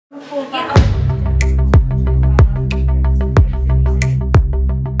Each of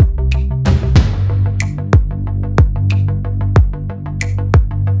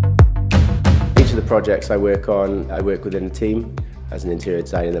the projects I work on, I work within a team. As an interior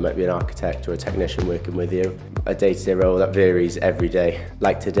designer, there might be an architect or a technician working with you. A day-to-day role that varies every day.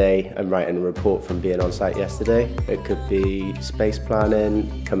 Like today, I'm writing a report from being on site yesterday. It could be space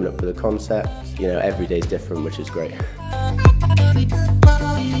planning, coming up with a concept. You know, every day's different, which is great.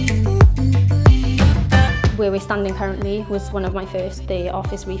 Where we're standing currently was one of my first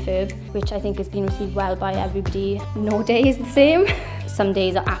office refurb, which I think has been received well by everybody. No day is the same. Some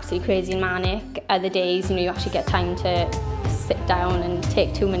days are absolutely crazy and manic. Other days, you actually get time to sit down and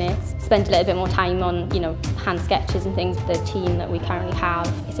take 2 minutes, spend a little bit more time on, hand sketches and things with the team that we currently have.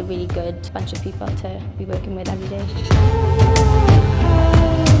 It's a really good bunch of people to be working with every day.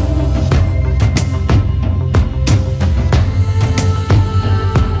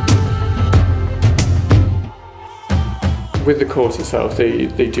 With the course itself, they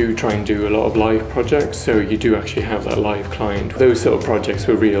do try and do a lot of live projects, so you do actually have that live client. Those sort of projects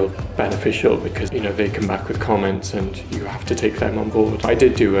were real beneficial because they come back with comments and you have to take them on board. I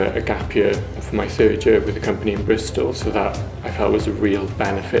did do a gap year for my third year with a company in Bristol, so that I felt was a real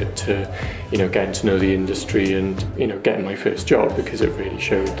benefit to getting to know the industry and getting my first job, because it really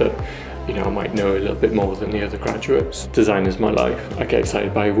showed that I might know a little bit more than the other graduates. Design is my life. I get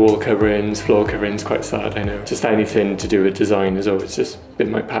excited by wall coverings, floor coverings, quite sad, I know. Just anything to do with design has always just been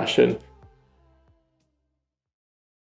my passion.